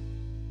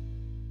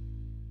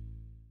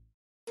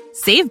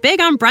 Save big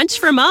on brunch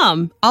for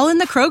mom, all in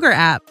the Kroger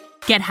app.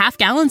 Get half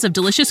gallons of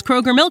delicious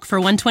Kroger milk for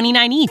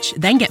 $1.29 each.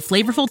 Then get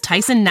flavorful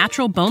Tyson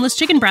natural boneless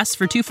chicken breasts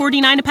for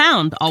 $2.49 a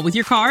pound, all with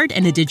your card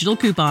and a digital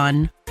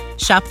coupon.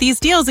 Shop these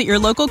deals at your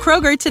local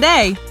Kroger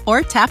today,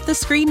 or tap the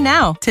screen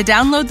now to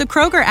download the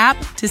Kroger app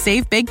to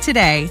save big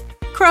today.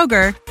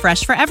 Kroger,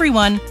 fresh for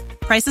everyone.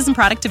 Prices and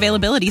product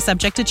availability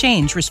subject to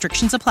change.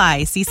 Restrictions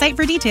apply. See site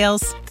for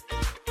details.